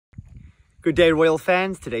Good day, royal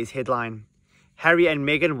fans. Today's headline: Harry and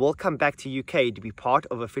Meghan will come back to UK to be part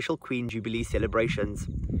of official Queen Jubilee celebrations.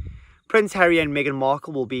 Prince Harry and Meghan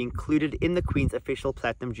Markle will be included in the Queen's official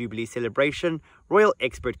Platinum Jubilee celebration, royal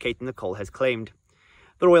expert Katie Nicholl has claimed.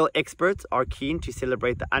 The royal experts are keen to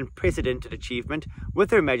celebrate the unprecedented achievement with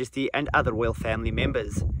Her Majesty and other royal family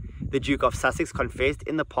members. The Duke of Sussex confessed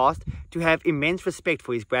in the past to have immense respect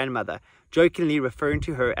for his grandmother, jokingly referring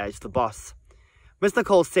to her as the boss. Ms.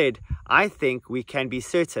 Nicholl said, "I think we can be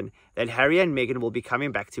certain that Harry and Meghan will be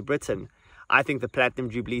coming back to Britain. I think the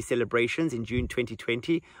Platinum Jubilee celebrations in June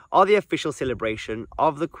 2020 are the official celebration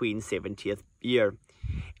of the Queen's 70th year."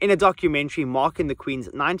 In a documentary marking the Queen's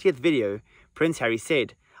 90th video, Prince Harry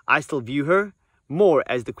said, "I still view her more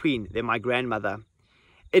as the Queen than my grandmother.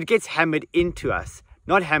 It gets hammered into us,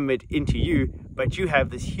 not hammered into you, but you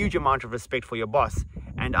have this huge amount of respect for your boss,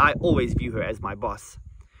 and I always view her as my boss."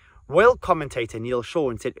 Royal commentator Neil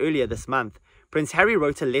Sean said earlier this month, Prince Harry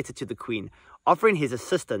wrote a letter to the Queen, offering his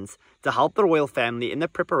assistance to help the royal family in the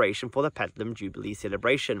preparation for the Platinum Jubilee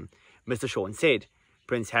celebration. Mr. Sean said,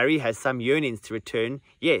 "Prince Harry has some yearnings to return,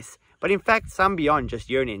 yes, but in fact some beyond just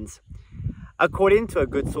yearnings." According to a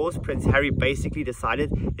good source, Prince Harry basically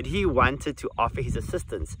decided that he wanted to offer his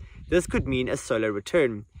assistance. This could mean a solo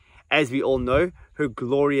return. As we all know, Her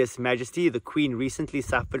Glorious Majesty, the Queen, recently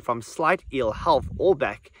suffered from slight ill health, all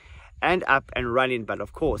back and up and running, but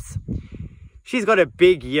of course, she's got a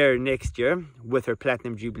big year next year with her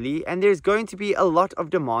Platinum Jubilee, and there's going to be a lot of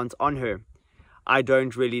demands on her. I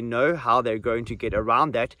don't really know how they're going to get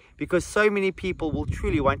around that, because so many people will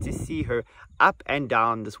truly want to see her up and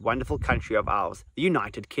down this wonderful country of ours, the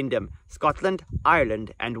United Kingdom, Scotland,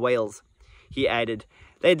 Ireland and Wales. He added,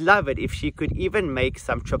 "They'd love it if she could even make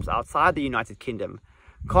some trips outside the United Kingdom.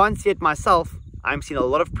 Can't see it myself. I'm seeing a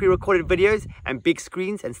lot of pre-recorded videos and big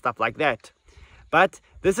screens and stuff like that." But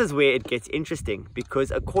this is where it gets interesting, because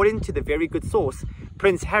according to the very good source,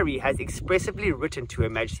 Prince Harry has expressively written to Her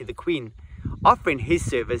Majesty the Queen, offering his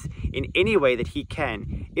service in any way that he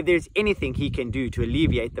can, if there's anything he can do to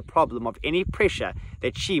alleviate the problem of any pressure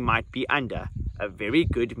that she might be under. A very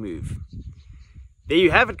good move. There you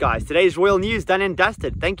have it, guys. Today's royal news done and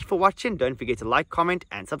dusted. Thank you for watching. Don't forget to like, comment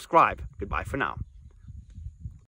and subscribe. Goodbye for now.